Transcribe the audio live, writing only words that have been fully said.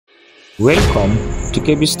Welcome to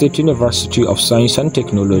Kebbi State University of Science and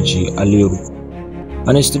Technology, Aliru,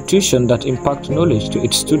 an institution that impacts knowledge to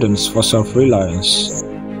its students for self-reliance,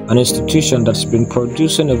 an institution that's been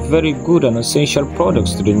producing a very good and essential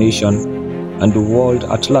products to the nation and the world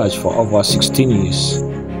at large for over 16 years,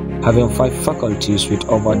 having 5 faculties with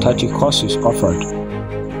over 30 courses offered,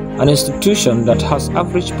 an institution that has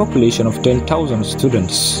average population of 10,000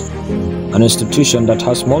 students, an institution that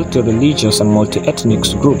has multi-religious and multi-ethnic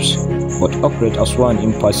groups but operate as one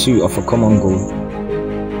in pursuit of a common goal,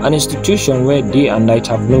 an institution where day and night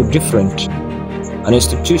have no different, an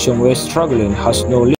institution where struggling has no limit.